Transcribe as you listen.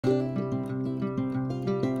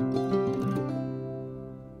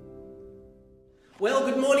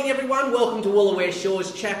morning, everyone. Welcome to Wolloware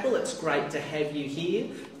Shores Chapel. It's great to have you here.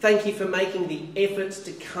 Thank you for making the efforts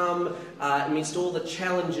to come amidst all the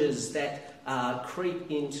challenges that creep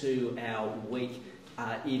into our week.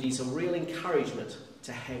 It is a real encouragement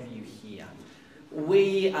to have you here.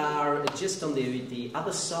 We are just on the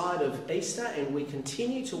other side of Easter, and we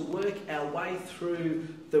continue to work our way through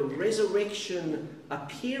the resurrection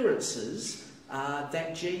appearances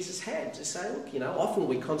that Jesus had. To say, look, often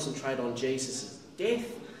we concentrate on Jesus' death,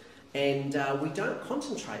 and we don't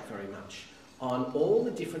concentrate very much on all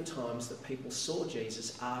the different times that people saw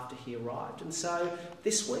Jesus after he arrived. And so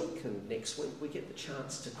this week and next week we get the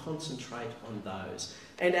chance to concentrate on those.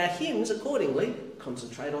 And our hymns, accordingly,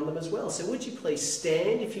 concentrate on them as well. So would you please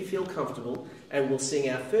stand if you feel comfortable, and we'll sing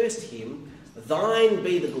our first hymn, Thine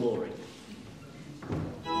Be the Glory.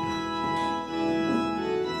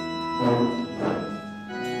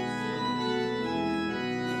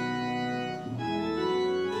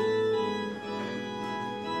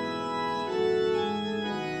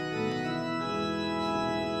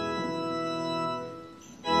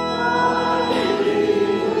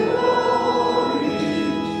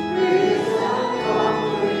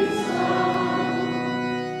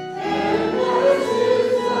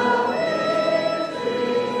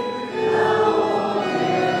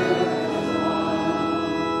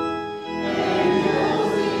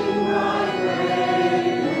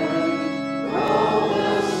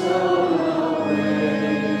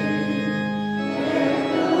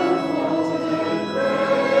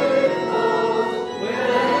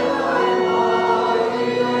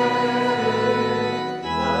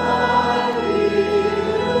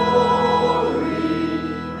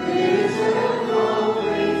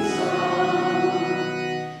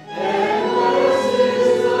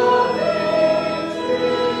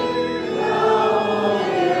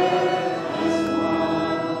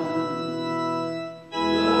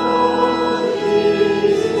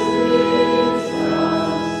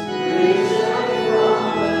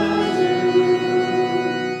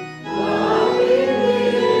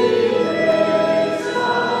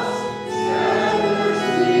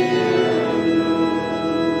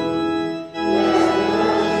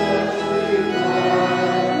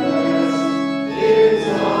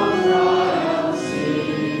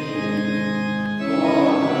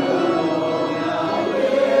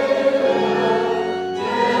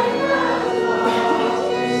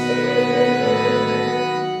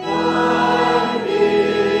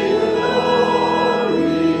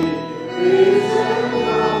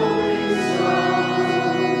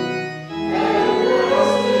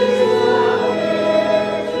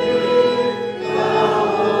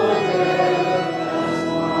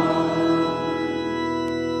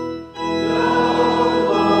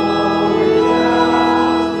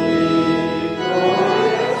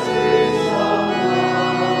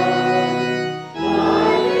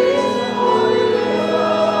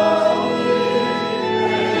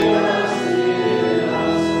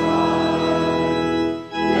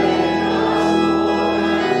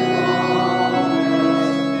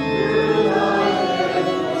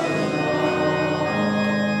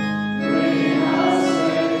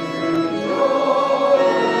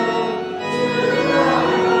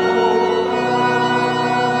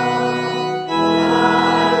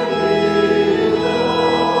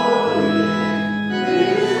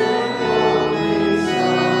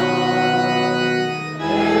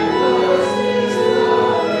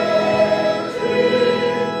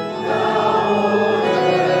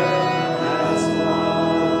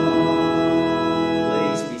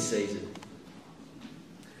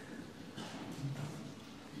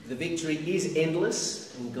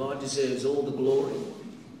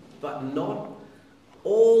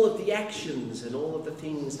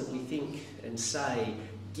 And say,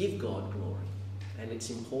 give God glory. And it's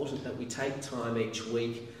important that we take time each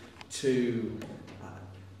week to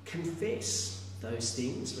confess those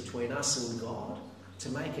things between us and God, to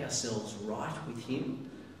make ourselves right with him,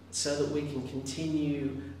 so that we can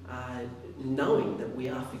continue knowing that we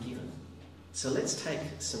are forgiven. So let's take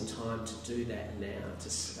some time to do that now,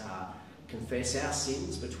 to confess our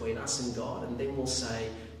sins between us and God, and then we'll say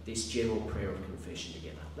this general prayer of confession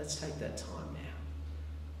together. Let's take that time now.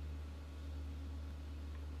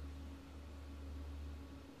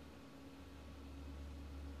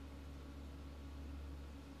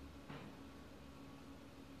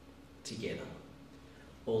 Together.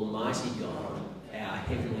 Almighty God, our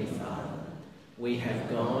Heavenly Father, we have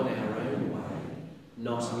gone our own way,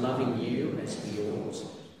 not loving you as we ought,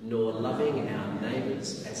 nor loving our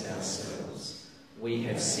neighbours as ourselves. We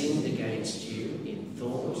have sinned against you in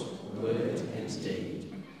thought, word and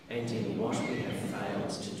deed, and in what we have failed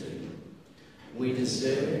to do. We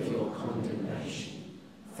deserve your condemnation.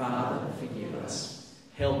 Father, forgive us.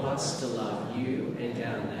 Help us to love you and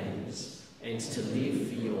our neighbours, and to live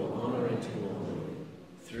for your honour and glory.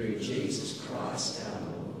 Through Jesus Christ our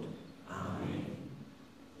Lord. Amen.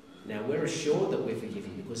 Now we're assured that we're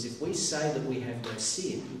forgiven, because if we say that we have no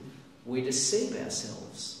sin, we deceive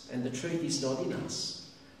ourselves, and the truth is not in us.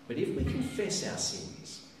 But if we confess our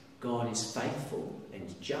sins, God is faithful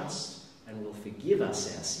and just, and will forgive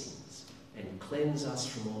us our sins and cleanse us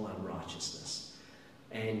from all unrighteousness.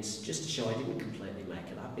 And just to show I didn't completely make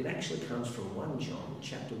it up, it actually comes from 1 John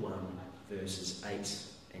chapter 1, verses 8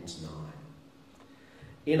 and 9.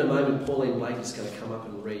 In a moment, Pauline Blake is going to come up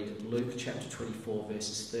and read Luke chapter 24,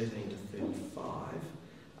 verses 13 to 35.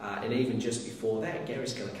 And even just before that,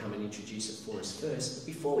 Gary's going to come and introduce it for us first. But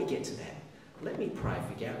before we get to that, let me pray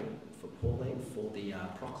for Gary, for Pauline, for the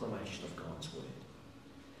proclamation of God's word.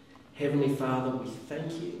 Heavenly Father, we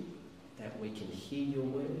thank you that we can hear your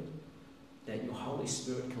word, that your Holy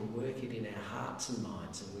Spirit can work it in our hearts and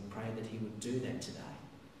minds, and we pray that he would do that today.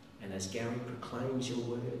 And as Gary proclaims your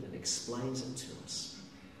word and explains it to us,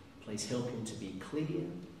 please help him to be clear,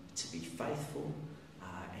 to be faithful,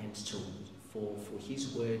 and for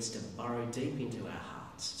his words to burrow deep into our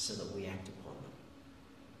hearts so that we act upon them.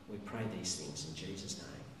 We pray these things in Jesus'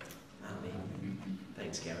 name. Amen.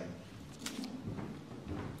 Thanks, Gary.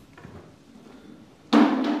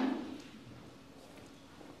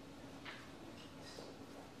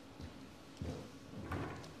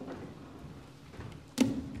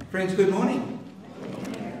 Friends, good morning.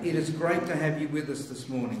 It is great to have you with us this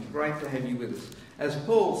morning. Great to have you with us. As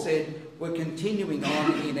Paul said, we're continuing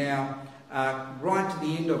on in our right to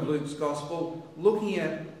the end of Luke's Gospel, looking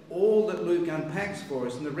at all that Luke unpacks for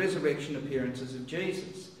us in the resurrection appearances of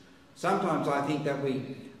Jesus. Sometimes I think that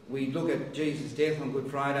we look at Jesus' death on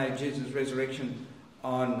Good Friday, Jesus' resurrection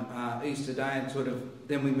on Easter Day, and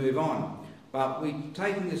then we move on. But we're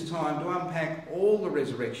taking this time to unpack all the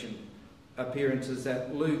resurrection appearances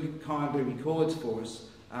that Luke kindly records for us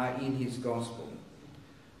in his Gospel.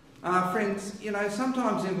 Friends,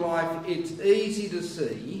 sometimes in life it's easy to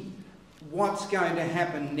see what's going to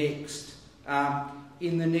happen next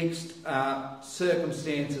in the next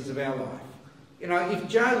circumstances of our life. If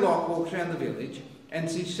Joe Locke walks around the village and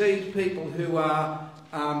she sees people who are,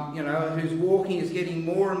 whose walking is getting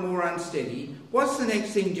more and more unsteady, what's the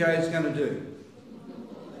next thing Joe's going to do?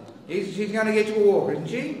 She's going to get you a walker, isn't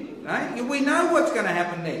she? No? We know what's going to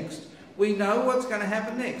happen next. We know what's going to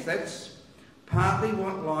happen next. That's partly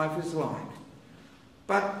what life is like.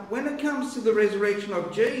 But when it comes to the resurrection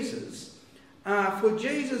of Jesus, for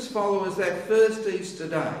Jesus' followers that first Easter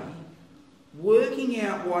day, working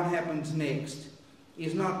out what happens next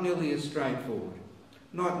is not nearly as straightforward.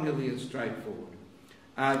 Not nearly as straightforward.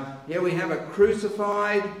 Here we have a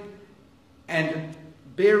crucified and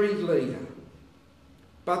buried leader.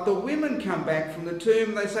 But the women come back from the tomb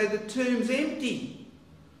and they say the tomb's empty.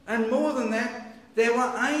 And more than that, there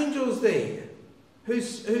were angels there who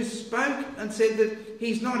spoke and said that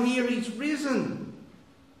he's not here, he's risen.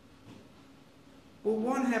 Well,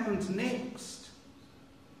 what happens next?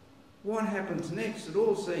 What happens next? It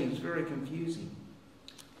all seems very confusing.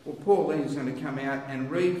 Well, Pauline's going to come out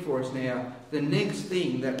and read for us now the next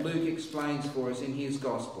thing that Luke explains for us in his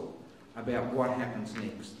Gospel about what happens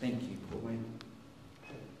next. Thank you, Pauline.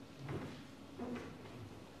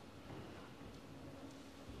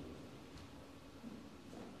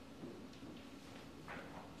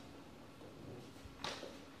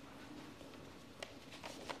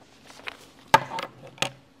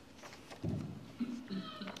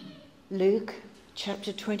 Luke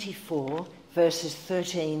chapter 24, verses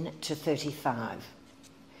 13 to 35.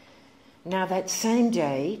 Now that same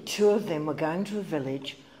day, 2 of them were going to a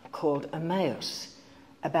village called Emmaus,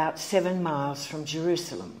 about 7 miles from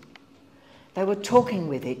Jerusalem. They were talking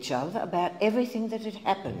with each other about everything that had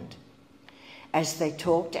happened. As they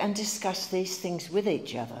talked and discussed these things with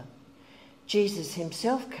each other, Jesus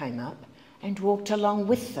himself came up and walked along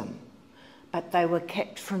with them, but they were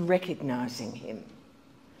kept from recognizing him.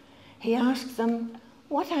 He asked them,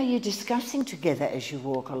 "What are you discussing together as you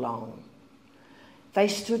walk along?" They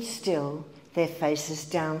stood still, their faces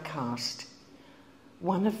downcast.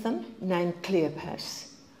 One of them, named Cleopas,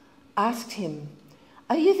 asked him,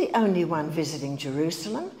 "Are you the only one visiting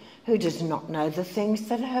Jerusalem who does not know the things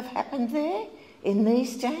that have happened there in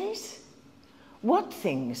these days?" "What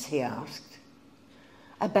things?" he asked.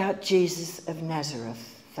 "About Jesus of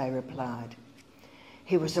Nazareth," they replied.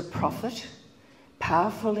 "He was a prophet,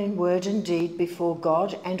 powerful in word and deed before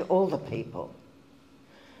God and all the people.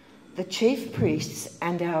 The chief priests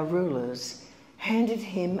and our rulers handed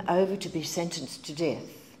him over to be sentenced to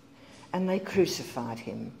death, and they crucified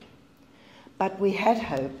him. But we had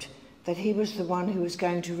hoped that he was the one who was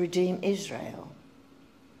going to redeem Israel.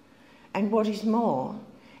 And what is more,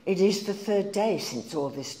 it is the third day since all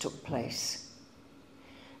this took place.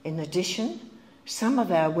 In addition, some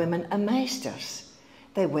of our women amazed us.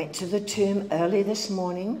 They went to the tomb early this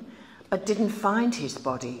morning, but didn't find his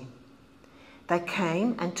body. They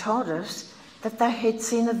came and told us that they had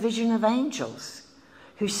seen a vision of angels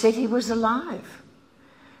who said he was alive.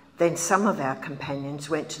 Then some of our companions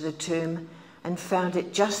went to the tomb and found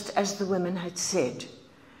it just as the women had said,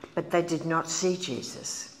 but they did not see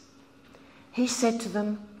Jesus. He said to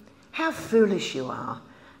them, "How foolish you are,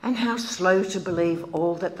 and how slow to believe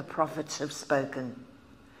all that the prophets have spoken.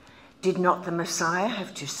 Did not the Messiah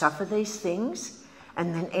have to suffer these things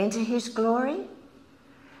and then enter his glory?"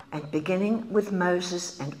 And beginning with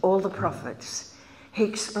Moses and all the prophets, he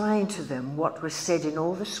explained to them what was said in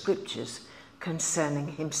all the scriptures concerning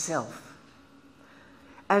himself.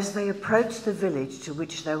 As they approached the village to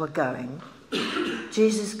which they were going,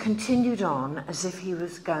 Jesus continued on as if he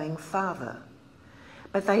was going farther.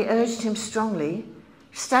 But they urged him strongly,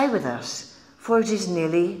 "Stay with us, for it is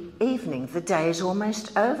nearly evening. The day is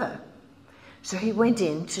almost over." So he went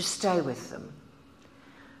in to stay with them.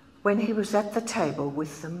 When he was at the table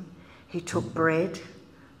with them, he took bread,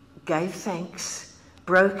 gave thanks,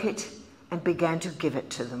 broke it, and began to give it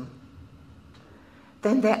to them.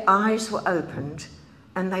 Then their eyes were opened,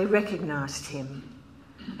 and they recognized him,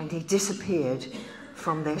 and he disappeared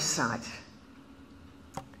from their sight.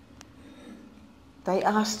 They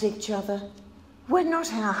asked each other, "Were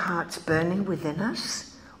not our hearts burning within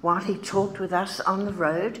us while he talked with us on the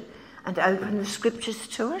road and opened the scriptures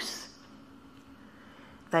to us?"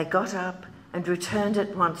 They got up and returned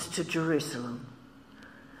at once to Jerusalem.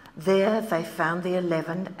 There they found the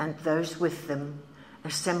 11 and those with them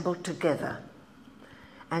assembled together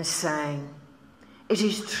and saying, "It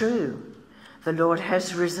is true, the Lord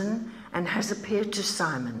has risen and has appeared to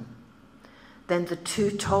Simon." Then the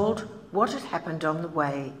two told what had happened on the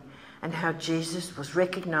way and how Jesus was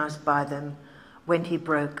recognized by them when he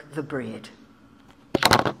broke the bread.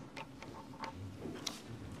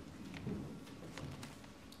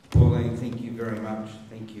 Pauline, thank you very much.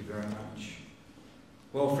 Thank you very much.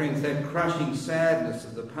 Well, friends, that crushing sadness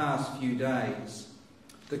of the past few days,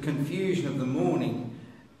 the confusion of the morning,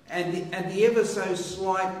 and the ever so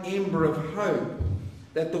slight ember of hope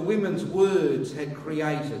that the women's words had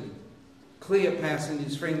created. Cleopas and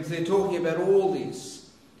his friends, they're talking about all this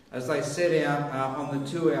as they set out on the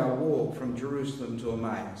 2-hour walk from Jerusalem to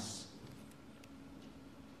Emmaus.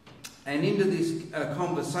 And into this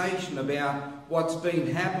conversation about what's been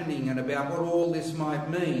happening and about what all this might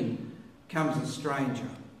mean comes a stranger.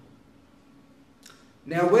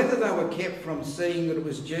 Now, whether they were kept from seeing that it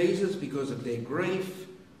was Jesus because of their grief,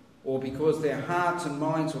 or because their hearts and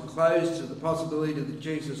minds were closed to the possibility that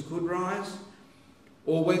Jesus could rise,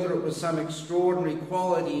 or whether it was some extraordinary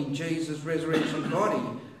quality in Jesus' resurrection body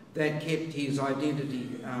that kept his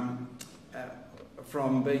identity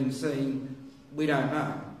from being seen, we don't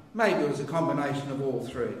know. Maybe it was a combination of all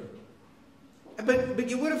three. But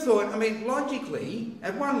you would have thought, I mean, logically,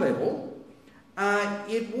 at one level,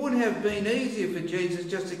 it would have been easier for Jesus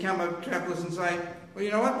just to come up to travellers and say, "Well,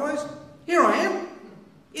 you know what, boys? Here I am.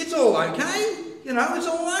 It's all okay. You know, it's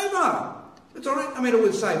all over. It's all right." I mean, it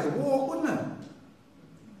would save the walk, wouldn't it?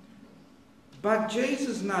 But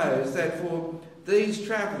Jesus knows that for these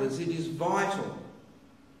travellers, it is vital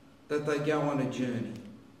that they go on a journey.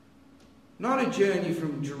 Not a journey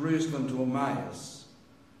from Jerusalem to Emmaus,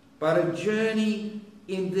 but a journey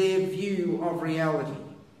in their view of reality.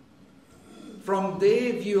 From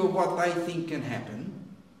their view of what they think can happen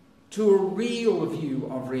to a real view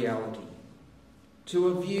of reality, to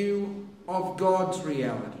a view of God's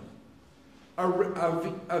reality.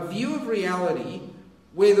 A view of reality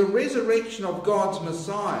where the resurrection of God's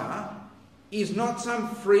Messiah is not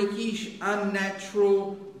some freakish,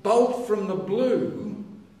 unnatural bolt from the blue,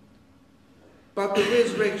 but the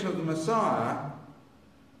resurrection of the Messiah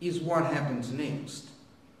is what happens next.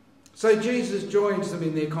 So Jesus joins them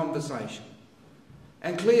in their conversation.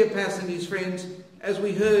 And Cleopas and his friends, as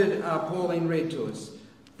we heard Pauline read to us,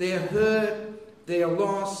 their hurt, their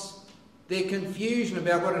loss, their confusion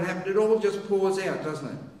about what had happened, it all just pours out, doesn't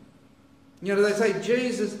it? You know, they say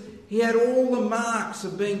Jesus, he had all the marks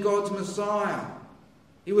of being God's Messiah.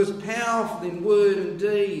 He was powerful in word and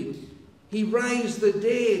deed. He raised the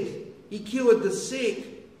dead. He cured the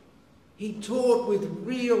sick. He taught with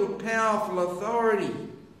real powerful authority.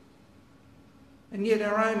 And yet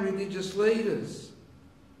our own religious leaders,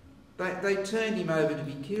 they turned him over to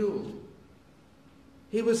be killed.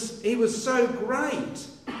 He was so great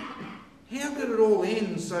how could it all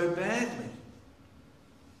end so badly?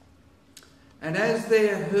 And as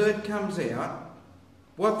their hurt comes out,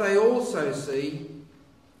 what they also see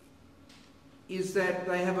is that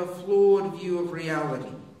they have a flawed view of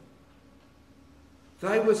reality.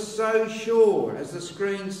 They were so sure, as the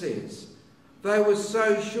screen says, they were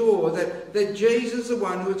so sure that Jesus is the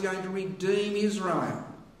one who was going to redeem Israel.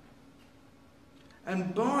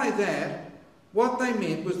 And by that, what they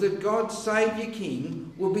meant was that God's Saviour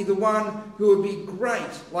King would be the one who would be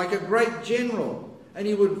great, like a great general, and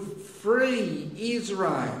he would free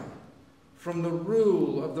Israel from the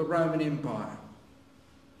rule of the Roman Empire.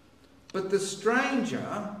 But the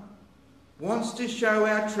stranger wants to show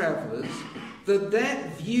our travellers that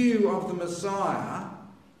that view of the Messiah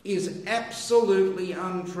is absolutely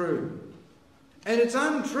untrue. And it's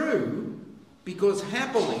untrue because,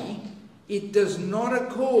 happily, it does not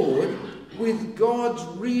accord with God's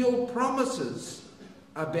real promises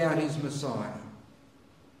about his Messiah.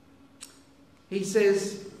 He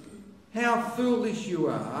says, "How foolish you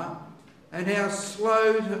are, and how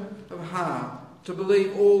slow of heart to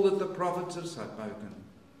believe all that the prophets have spoken.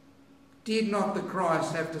 Did not the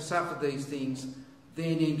Christ have to suffer these things,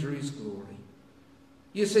 then enter his glory?"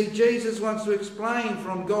 You see, Jesus wants to explain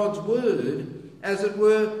from God's word, as it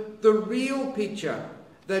were, the real picture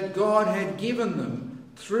that God had given them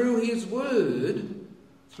through his word,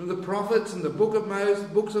 through the prophets and the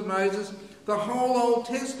books of Moses, the whole Old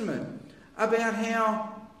Testament, about how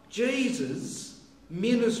Jesus'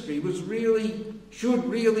 ministry should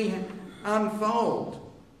really unfold.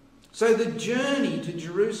 So the journey to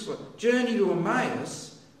Jerusalem, journey to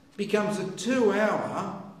Emmaus, becomes a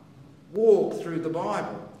 2-hour walk through the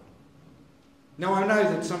Bible. Now, I know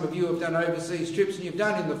that some of you have done overseas trips and you've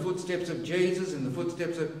done in the footsteps of Jesus, in the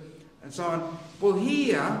footsteps of and so on. Well,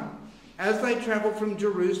 here, as they travel from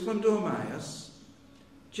Jerusalem to Emmaus,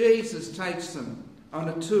 Jesus takes them on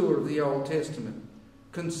a tour of the Old Testament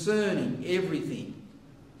concerning everything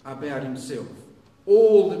about himself.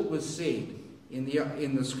 All that was said in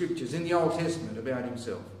the scriptures, in the Old Testament about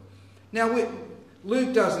himself. Now,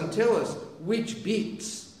 Luke doesn't tell us which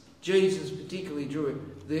bits Jesus particularly drew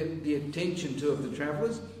the attention to of the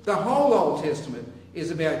travellers. The whole Old Testament is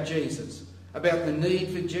about Jesus, about the need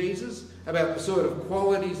for Jesus, about the sort of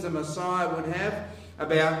qualities the Messiah would have,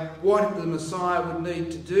 about what the Messiah would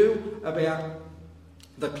need to do, about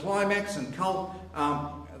the climax and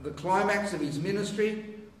the climax of his ministry.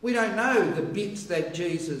 We don't know the bits that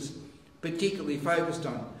Jesus particularly focused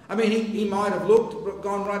on. I mean, he might have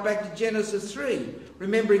gone right back to Genesis 3.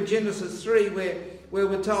 Remember in Genesis 3 where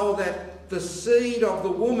we're told that the seed of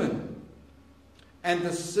the woman and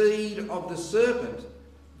the seed of the serpent,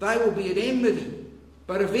 they will be at enmity.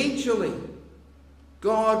 But eventually,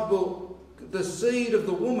 the seed of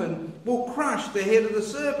the woman will crush the head of the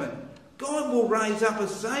serpent. God will raise up a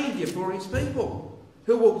saviour for his people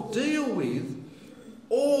who will deal with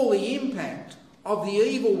all the impact of the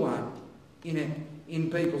evil one in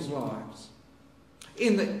people's lives. We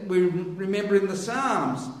remember in the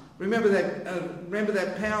Psalms, remember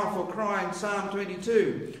that powerful cry in Psalm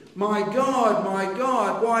 22, my God,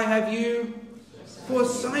 why have you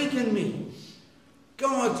forsaken me?"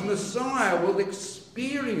 God's Messiah will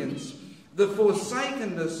experience the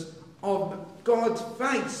forsakenness of God's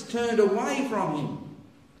face turned away from him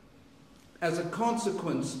as a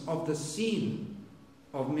consequence of the sin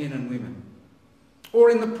of men and women. Or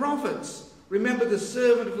in the prophets, remember the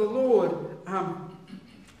servant of the Lord.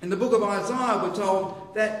 In the book of Isaiah we're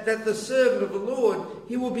told that the servant of the Lord,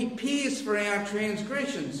 he will be pierced for our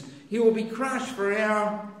transgressions. He will be crushed for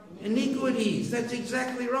our iniquities. That's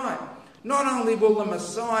exactly right. Not only will the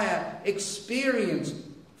Messiah experience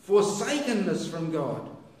forsakenness from God,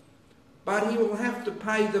 but he will have to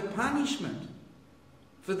pay the punishment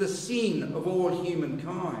for the sin of all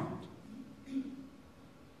humankind.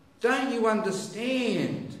 Don't you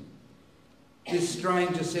understand? This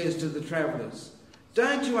stranger says to the travellers.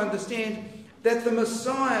 Don't you understand that the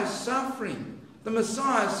Messiah's suffering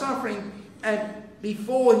and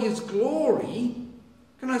before his glory,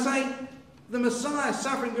 can I say, the Messiah's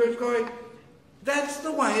suffering before his glory, that's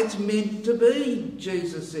the way it's meant to be,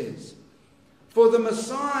 Jesus says. For the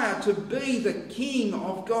Messiah to be the King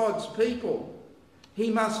of God's people, he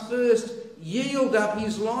must first yield up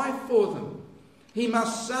his life for them. He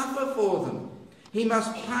must suffer for them. He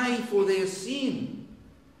must pay for their sin.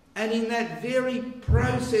 And in that very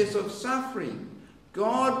process of suffering,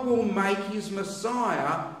 God will make his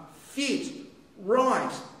Messiah fit,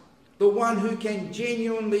 right, the one who can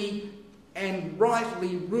genuinely and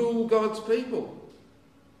rightly rule God's people.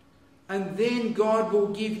 And then God will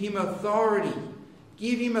give him authority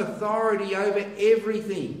over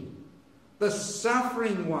everything, the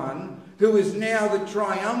suffering one, who is now the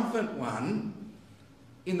triumphant one.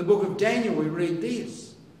 In the book of Daniel we read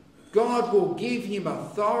this: God will give him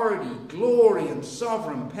authority, glory and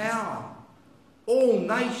sovereign power. All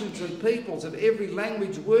nations and peoples of every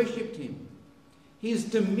language worshipped him. His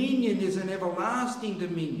dominion is an everlasting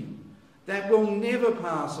dominion that will never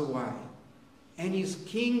pass away, and his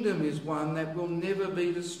kingdom is one that will never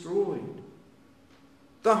be destroyed.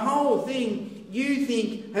 The whole thing you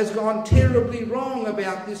think has gone terribly wrong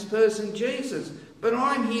about this person Jesus, but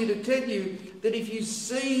I'm here to tell you that if you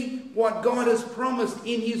see what God has promised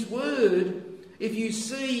in his word, if you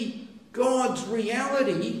see God's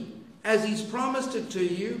reality as he's promised it to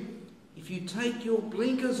you, if you take your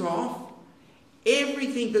blinkers off,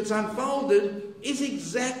 everything that's unfolded is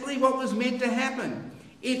exactly what was meant to happen.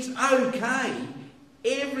 It's okay.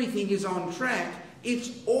 Everything is on track.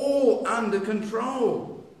 It's all under control.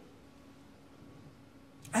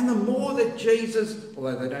 And the more that Jesus,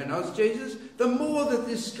 although they don't know it's Jesus, the more that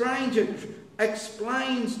this stranger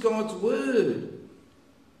explains God's word,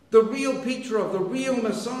 the real picture of the real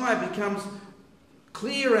Messiah becomes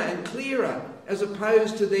clearer and clearer, as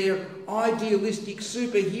opposed to their idealistic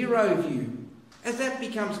superhero view. As that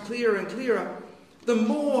becomes clearer and clearer, the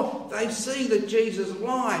more they see that Jesus'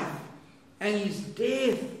 life and his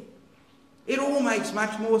death, it all makes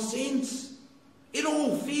much more sense. It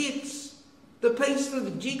all fits. The pieces of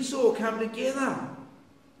the jigsaw come together.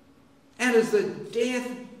 And as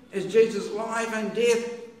Jesus' life and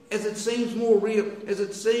death, as it seems more real, as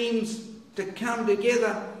it seems to come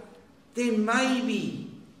together, then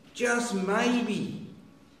maybe, just maybe,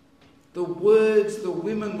 the words the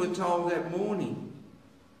women were told that morning: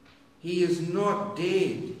 he is not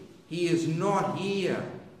dead, he is not here,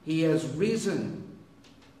 he has risen.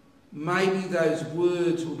 Maybe those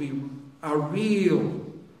words are real.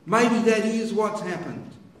 Maybe that is what's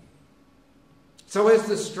happened. So as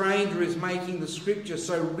the stranger is making the scripture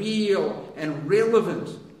so real and relevant,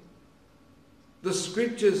 the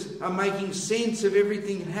scriptures are making sense of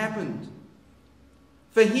everything that happened.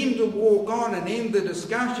 For him to walk on and end the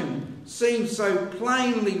discussion seems so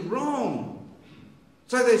plainly wrong.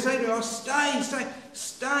 So they say to him,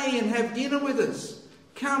 stay and have dinner with us.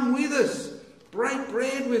 Come with us. Break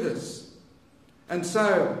bread with us. And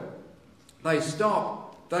so they stop.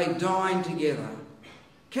 They dine together.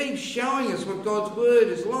 Keep showing us what God's word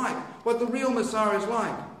is like, what the real Messiah is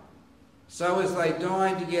like. So as they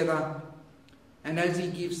dine together, and as he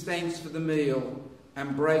gives thanks for the meal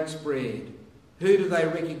and breaks bread, who do they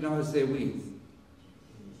recognise they're with?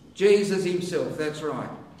 Jesus himself, that's right.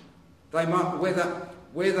 They might,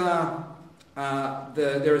 whether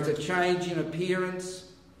there is a change in appearance,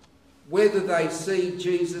 whether they see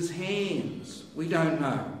Jesus' hands, we don't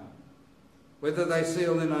know. Whether they see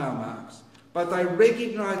all the nail marks. But they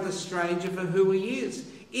recognise the stranger for who he is.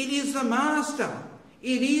 It is the Master.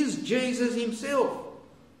 It is Jesus himself.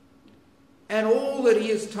 And all that he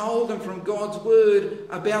has told them from God's word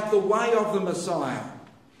about the way of the Messiah,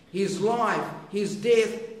 his life, his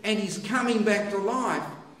death, and his coming back to life,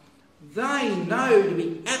 they know to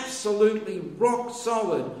be absolutely rock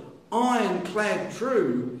solid, ironclad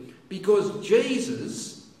true, because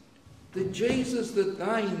Jesus, the Jesus that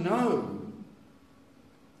they know,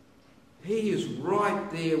 he is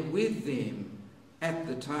right there with them at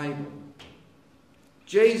the table.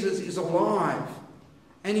 Jesus is alive.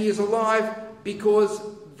 And he is alive because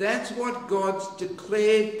that's what God's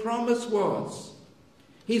declared promise was.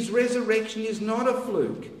 His resurrection is not a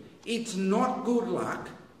fluke. It's not good luck.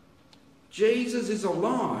 Jesus is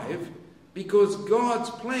alive because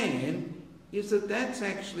God's plan is that that's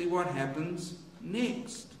actually what happens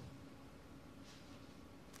next.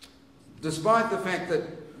 Despite the fact that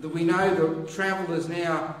we know the travellers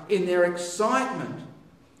now, in their excitement,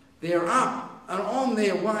 they're up and on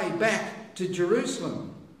their way back to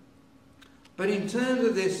Jerusalem. But in terms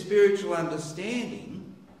of their spiritual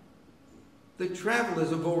understanding, the travellers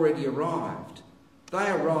have already arrived. They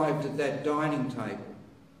arrived at that dining table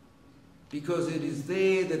because it is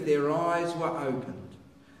there that their eyes were opened,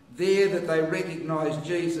 there that they recognised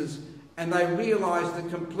Jesus and they realised the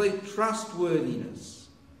complete trustworthiness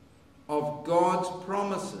of God's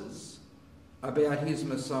promises about his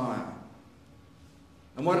Messiah.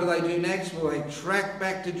 And what do? Next? Well, they track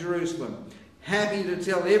back to Jerusalem, happy to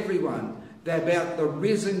tell everyone about the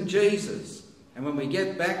risen Jesus. And when we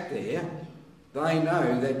get back there, they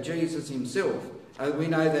know that Jesus himself, we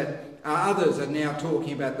know that others are now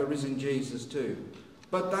talking about the risen Jesus too.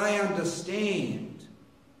 But they understand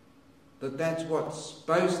that that's what's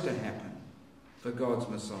supposed to happen for God's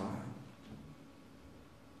Messiah.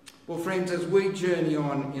 Well, friends, as we journey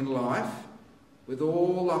on in life, with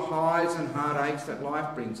all the highs and heartaches that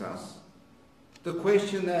life brings us, the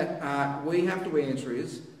question that we have to answer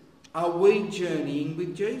is, are we journeying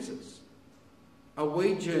with Jesus? Are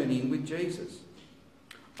we journeying with Jesus?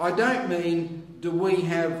 I don't mean, do we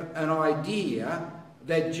have an idea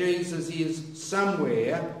that Jesus is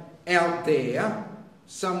somewhere out there,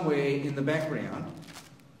 somewhere in the background,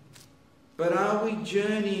 but are we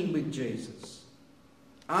journeying with Jesus?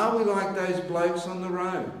 Are we like those blokes on the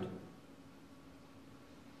road?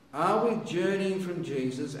 Are we journeying from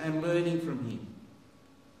Jesus and learning from him?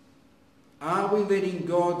 Are we letting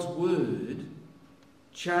God's word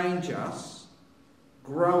change us,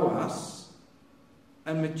 grow us,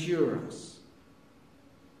 and mature us?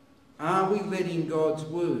 Are we letting God's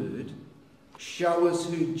word show us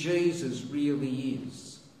who Jesus really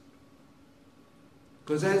is?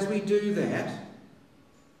 Because as we do that,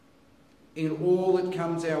 in all that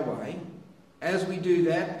comes our way, as we do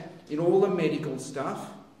that in all the medical stuff,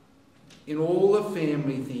 in all the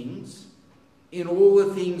family things, in all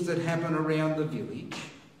the things that happen around the village,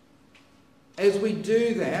 as we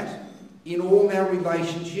do that in all our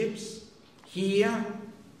relationships, here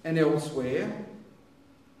and elsewhere,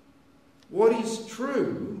 what is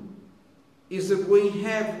true is that we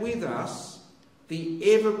have with us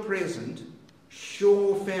the ever-present,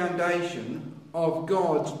 sure foundation of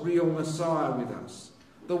God's real Messiah with us.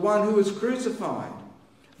 The one who was crucified,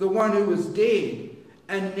 the one who was dead,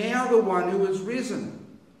 and now the one who has risen.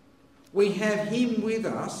 We have him with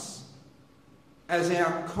us as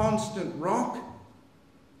our constant rock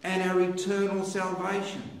and our eternal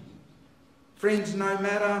salvation. Friends, no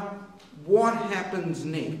matter what happens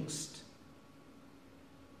next,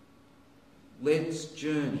 let's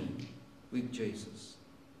journey with Jesus.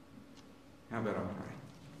 How about I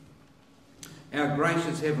pray? Our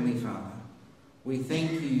gracious Heavenly Father, we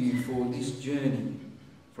thank you for this journey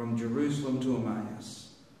from Jerusalem to Emmaus.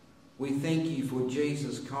 We thank you for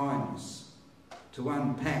Jesus' kindness to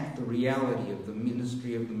unpack the reality of the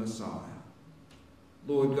ministry of the Messiah.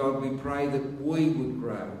 Lord God, we pray that we would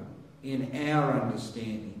grow in our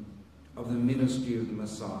understanding of the ministry of the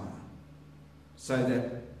Messiah, so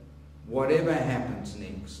that whatever happens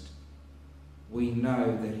next, we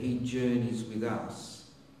know that he journeys with us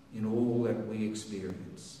in all that we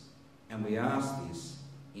experience. And we ask this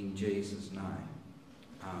in Jesus' name.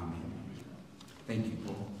 Amen. Thank you,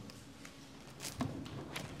 Paul.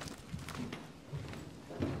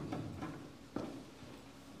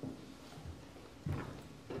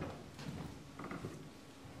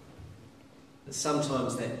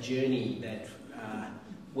 Sometimes that journey that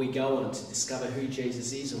we go on to discover who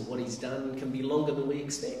Jesus is and what he's done can be longer than we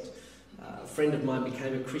expect. A friend of mine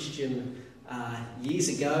became a Christian years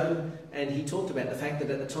ago, and he talked about the fact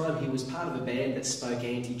that at the time he was part of a band that spoke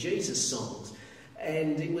anti-Jesus songs.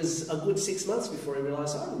 And it was a good 6 months before he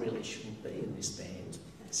realised, I really shouldn't be in this band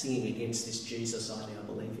singing against this Jesus idea, I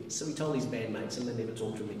believe it is. So he told his bandmates, and they never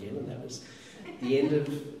talked to him again, and that was the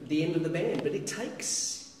end of the band. But it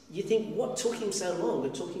takes, you think, what took him so long?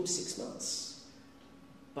 It took him 6 months.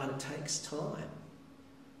 But it takes time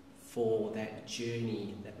for that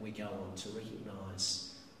journey that we go on to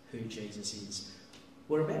recognise who Jesus is.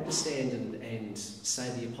 We're about to stand and say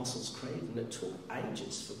the Apostles' Creed, and it took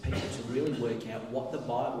ages for people to really work out what the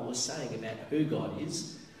Bible was saying about who God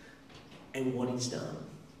is and what he's done.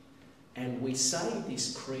 And we say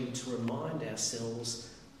this creed to remind ourselves,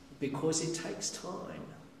 because it takes time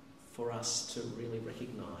for us to really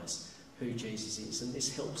recognise who Jesus is, and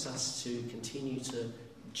this helps us to continue to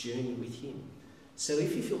journey with him. So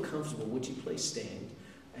if you feel comfortable, would you please stand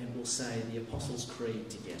and we'll say the Apostles' Creed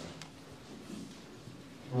together.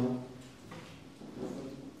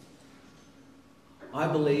 I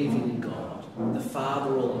believe in God, the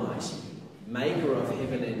Father Almighty, maker of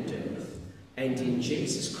heaven and earth, and in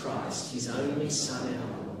Jesus Christ, his only Son,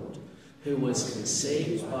 our Lord, who was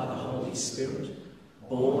conceived by the Holy Spirit,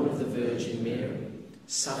 born of the Virgin Mary,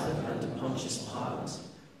 suffered under Pontius Pilate,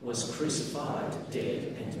 was crucified,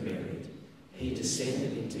 dead and buried. He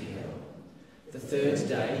descended into hell. The third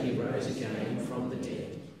day he rose again from the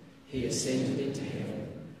dead. He ascended into heaven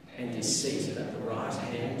and is seated at the right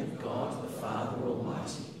hand of God the Father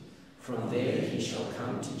Almighty. From there he shall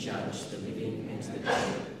come to judge the living and the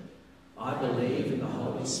dead. I believe in the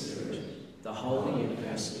Holy Spirit, the holy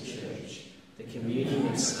universal church, the communion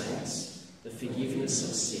of saints, the forgiveness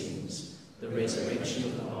of sins, the resurrection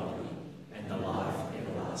of the body, and the life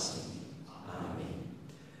everlasting.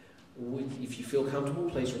 Amen. If you feel comfortable,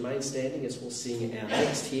 please remain standing as we'll sing our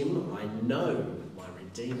next hymn, I Know My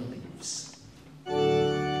Redeemer Lives.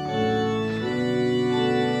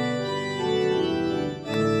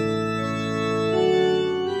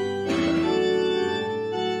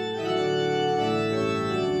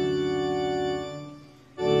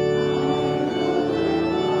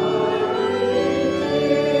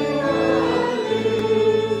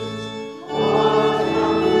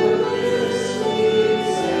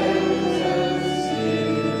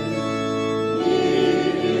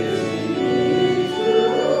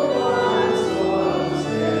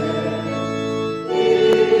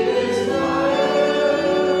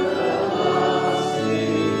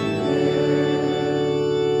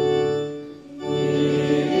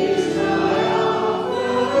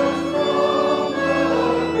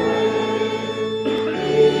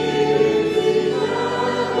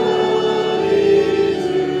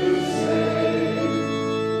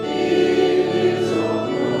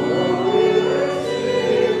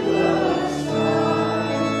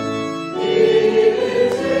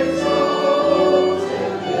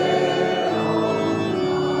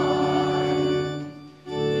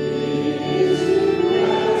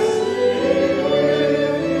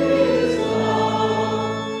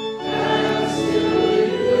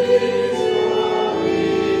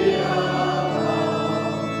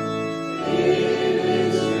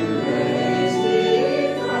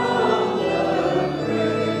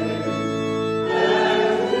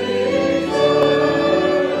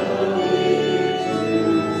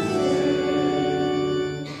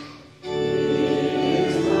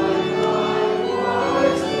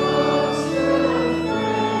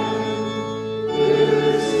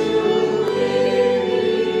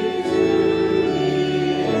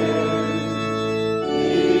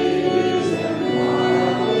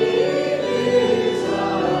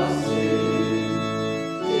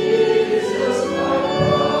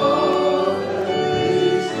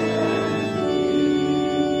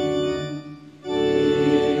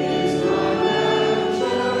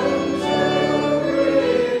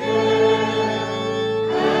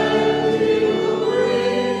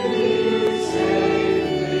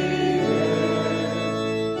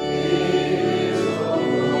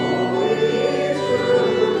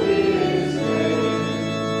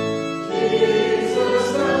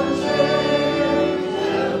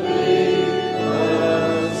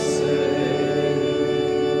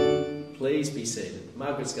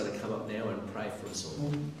 Margaret's going to come up now and pray for us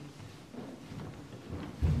all.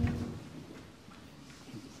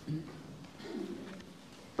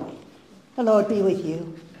 The Lord be with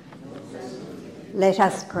you. Let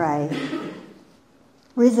us pray.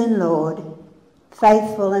 Risen Lord,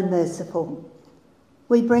 faithful and merciful,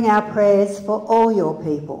 we bring our prayers for all your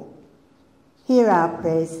people. Hear our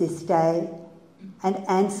prayers this day and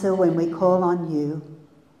answer when we call on you.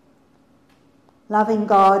 Loving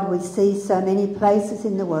God, we see so many places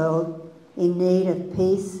in the world in need of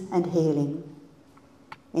peace and healing.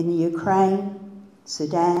 In the Ukraine,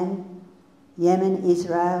 Sudan, Yemen,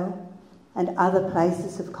 Israel, and other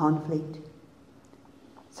places of conflict.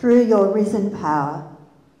 Through your risen power,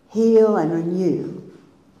 heal and renew,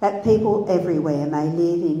 that people everywhere may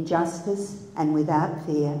live in justice and without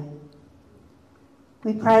fear.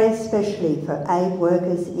 We pray especially for aid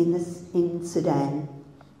workers in Sudan,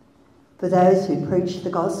 for those who preach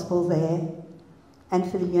the gospel there, and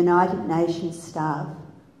for the United Nations staff.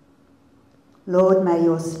 Lord, may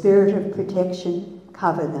your spirit of protection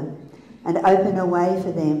cover them and open a way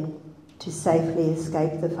for them to safely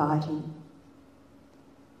escape the fighting.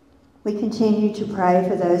 We continue to pray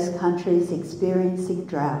for those countries experiencing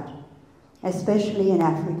drought, especially in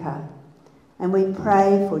Africa, and we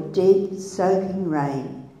pray for deep, soaking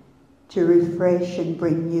rain to refresh and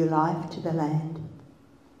bring new life to the land.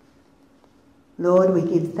 Lord, we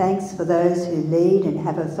give thanks for those who lead and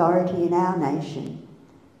have authority in our nation,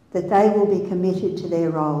 that they will be committed to their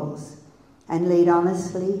roles and lead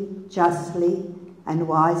honestly, justly, and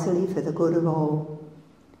wisely for the good of all.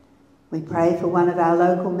 We pray for one of our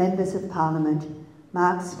local members of Parliament,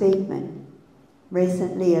 Mark Speakman,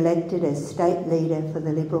 recently elected as state leader for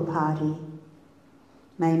the Liberal Party.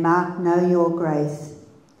 May Mark know your grace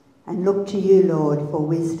and look to you, Lord, for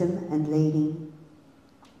wisdom and leading.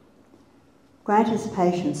 Grant us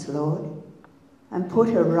patience, Lord, and put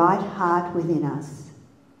a right heart within us,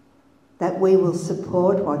 that we will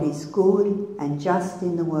support what is good and just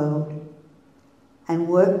in the world and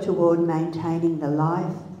work toward maintaining the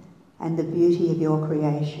life and the beauty of your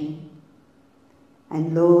creation.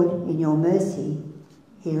 And Lord, in your mercy,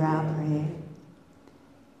 hear our prayer.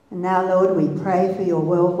 And now, Lord, we pray for your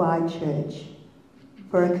worldwide church,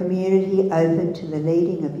 for a community open to the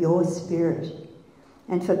leading of your Spirit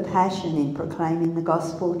and for passion in proclaiming the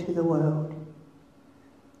gospel to the world.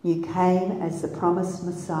 You came as the promised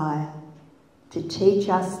Messiah to teach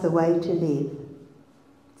us the way to live,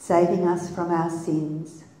 saving us from our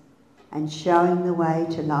sins and showing the way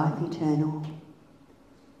to life eternal.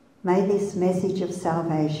 May this message of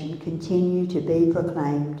salvation continue to be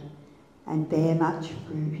proclaimed and bear much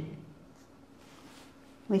fruit.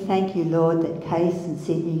 We thank you, Lord, that Case and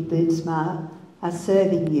Sydney Bootsma are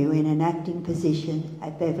serving you in an acting position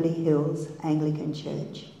at Beverly Hills Anglican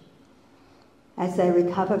Church. As they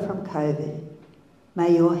recover from COVID,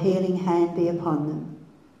 may your healing hand be upon them,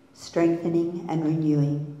 strengthening and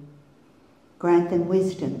renewing. Grant them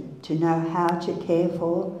wisdom to know how to care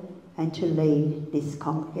for and to lead this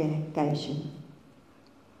congregation.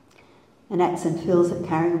 And at St Phil's at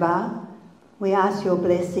Caringbah, we ask your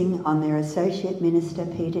blessing on their Associate Minister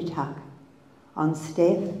Peter Tuck, on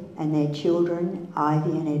Steph and their children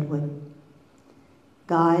Ivy and Edward.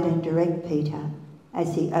 Guide and direct Peter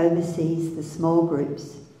as he oversees the small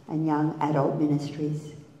groups and young adult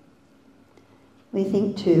ministries. We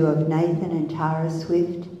think too of Nathan and Tara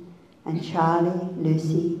Swift and Charlie,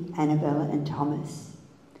 Lucy, Annabella and Thomas.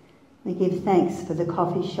 We give thanks for the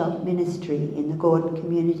coffee shop ministry in the Gordon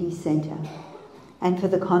Community Centre and for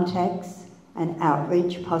the contacts and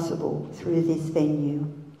outreach possible through this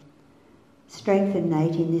venue. Strengthen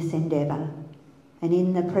Nate in this endeavour and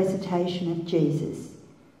in the presentation of Jesus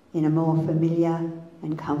in a more familiar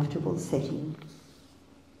and comfortable setting.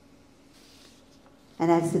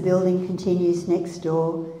 And as the building continues next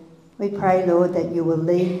door, we pray, Lord, that you will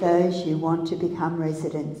lead those you want to become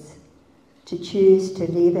residents to choose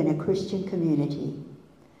to live in a Christian community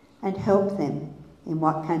and help them in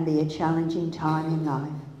what can be a challenging time in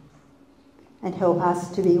life. And help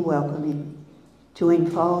us to be welcoming, to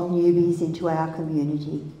enfold newbies into our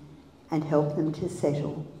community and help them to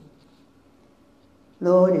settle.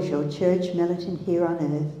 Lord, as your church militant here on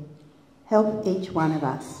earth, help each one of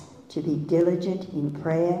us to be diligent in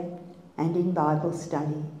prayer and in Bible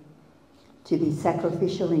study, to be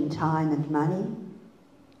sacrificial in time and money,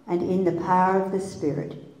 and in the power of the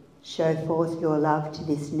Spirit, show forth your love to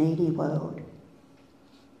this needy world.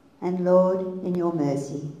 And Lord, in your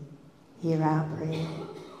mercy, hear our prayer.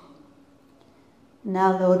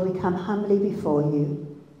 Now, Lord, we come humbly before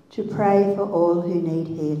you to pray for all who need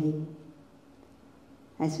healing.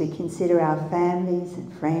 As we consider our families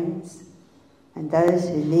and friends, and those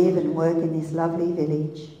who live and work in this lovely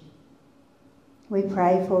village. We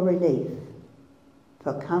pray for relief,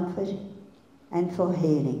 for comfort and for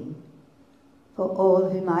healing, for all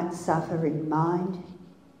who might suffer in mind,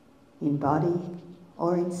 in body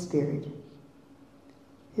or in spirit,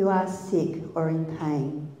 who are sick or in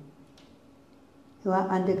pain, who are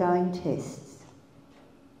undergoing tests,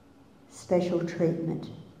 special treatment,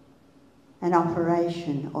 an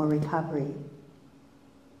operation or recovery,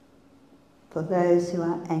 for those who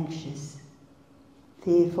are anxious,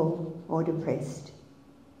 fearful or depressed.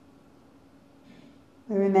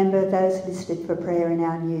 We remember those listed for prayer in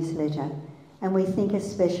our newsletter, and we think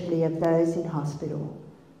especially of those in hospital: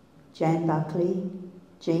 Jan Buckley,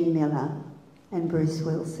 Jean Miller and Bruce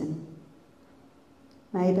Wilson.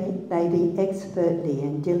 May they be expertly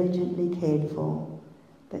and diligently cared for,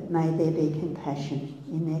 but may there be compassion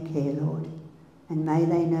in their care, Lord, and may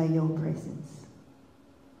they know your presence.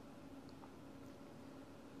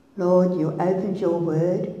 Lord, you opened your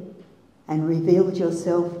word and revealed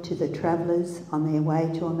yourself to the travellers on their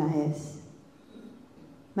way to Emmaus.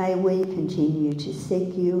 May we continue to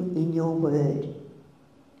seek you in your word,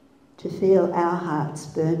 to feel our hearts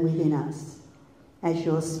burn within us as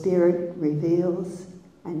your Spirit reveals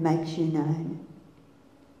and makes you known,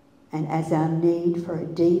 and as our need for a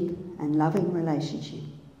deep and loving relationship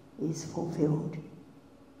is fulfilled.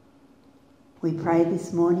 We pray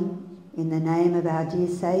this morning in the name of our dear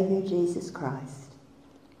Saviour, Jesus Christ.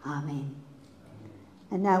 Amen.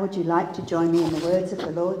 And now would you like to join me in the words of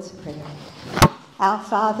the Lord's Prayer? Our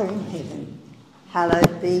Father in heaven,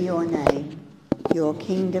 hallowed be your name. Your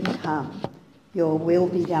kingdom come. Your will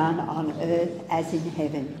be done on earth as in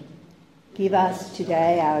heaven. Give us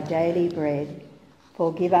today our daily bread.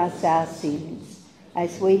 Forgive us our sins,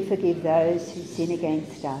 as we forgive those who sin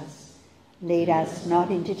against us. Lead us not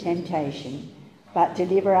into temptation, but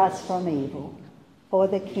deliver us from evil. For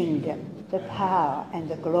the kingdom, the power and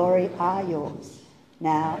the glory are yours,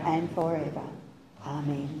 now and forever.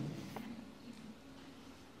 Amen.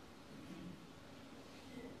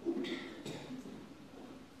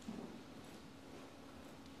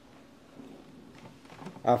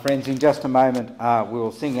 Friends, in just a moment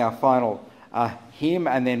we'll sing our final hymn,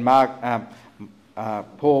 and then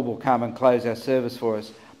Paul will come and close our service for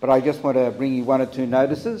us. But I just want to bring you one or two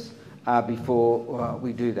notices before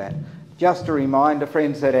we do that. Just a reminder,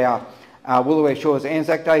 friends, that our Woolooware Shores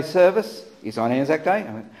Anzac Day service is on Anzac Day,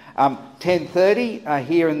 10:30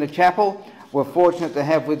 here in the chapel. We're fortunate to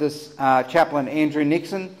have with us Chaplain Andrew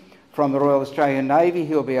Nixon from the Royal Australian Navy.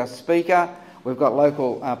 He'll be our speaker. We've got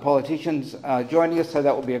local politicians joining us, so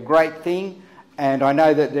that will be a great thing. And I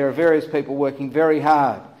know that there are various people working very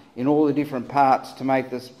hard in all the different parts to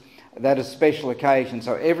make that a special occasion.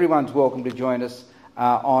 So everyone's welcome to join us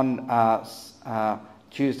on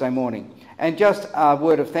Tuesday morning. And just a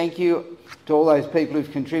word of thank you to all those people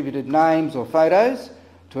who've contributed names or photos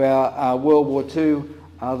to our World War II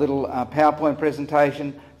little PowerPoint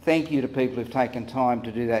presentation. Thank you to people who've taken time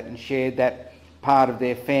to do that and shared that part of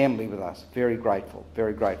their family with us. Very grateful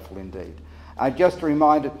indeed. Just a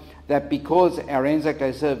reminder that because our Anzac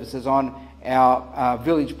Day service is on, our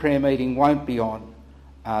village prayer meeting won't be on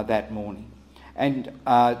that morning. And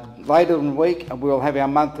later in the week we'll have our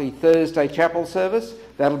monthly Thursday chapel service.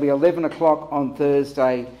 That'll be 11 o'clock on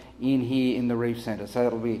Thursday in here in the Reef Centre. So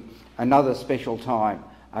that'll be another special time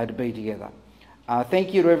to be together.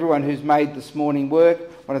 Thank you to everyone who's made this morning work.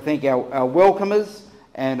 I want to thank our welcomers,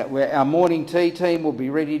 and our morning tea team will be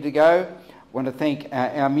ready to go. I want to thank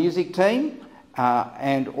our music team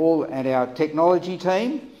and our technology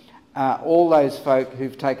team, all those folk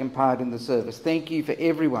who've taken part in the service. Thank you for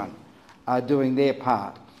everyone doing their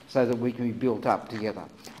part so that we can be built up together.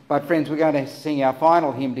 But friends, we're going to sing our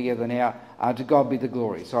final hymn together now, To God Be the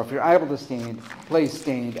Glory. So if you're able to stand, please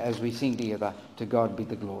stand as we sing together, To God Be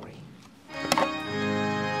the Glory.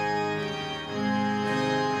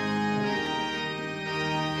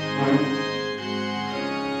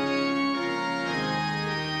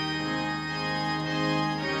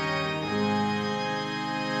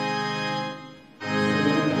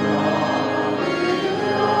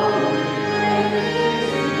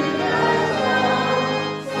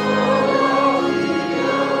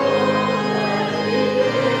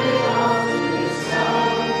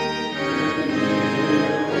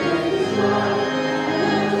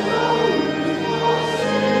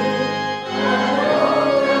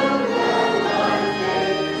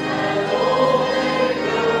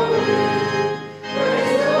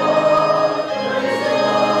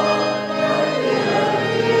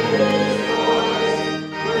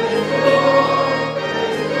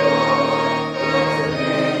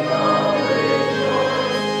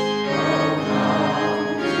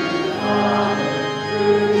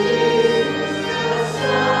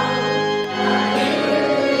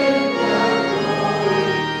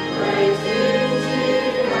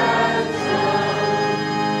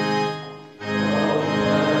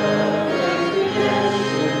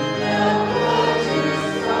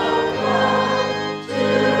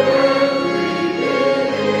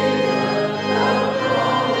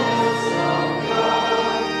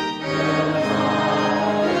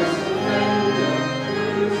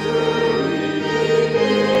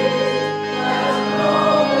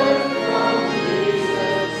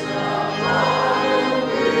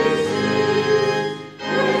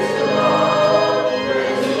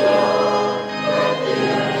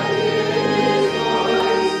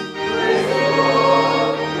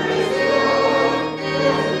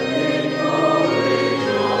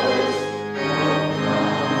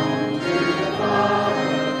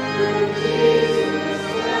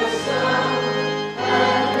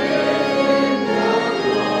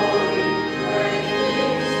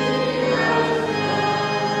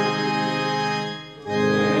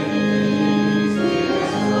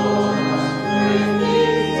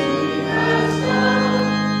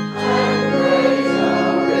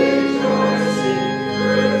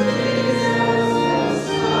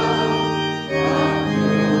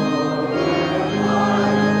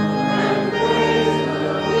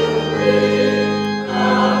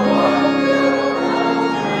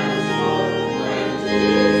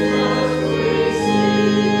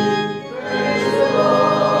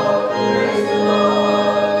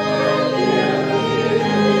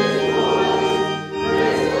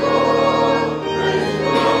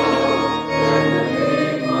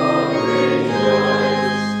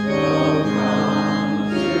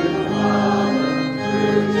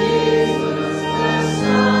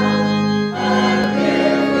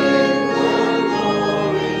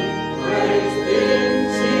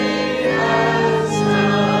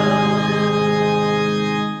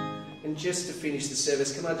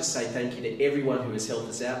 service, can I just say thank you to everyone who has helped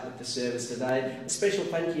us out with the service today. A special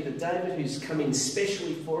thank you to David, who's come in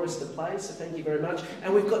specially for us to play, so thank you very much.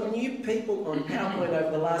 And we've got new people on PowerPoint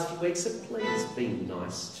over the last few weeks, so please be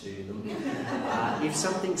nice to them. If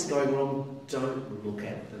something's going wrong, don't look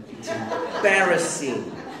at them. It's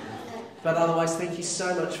embarrassing. But otherwise, thank you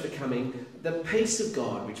so much for coming. The peace of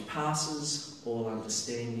God, which passes all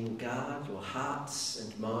understanding, guard your hearts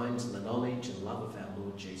and minds in the knowledge and love of our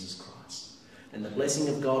Lord Jesus Christ. And the blessing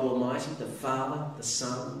of God Almighty, the Father, the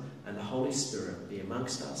Son, and the Holy Spirit be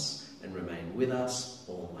amongst us and remain with us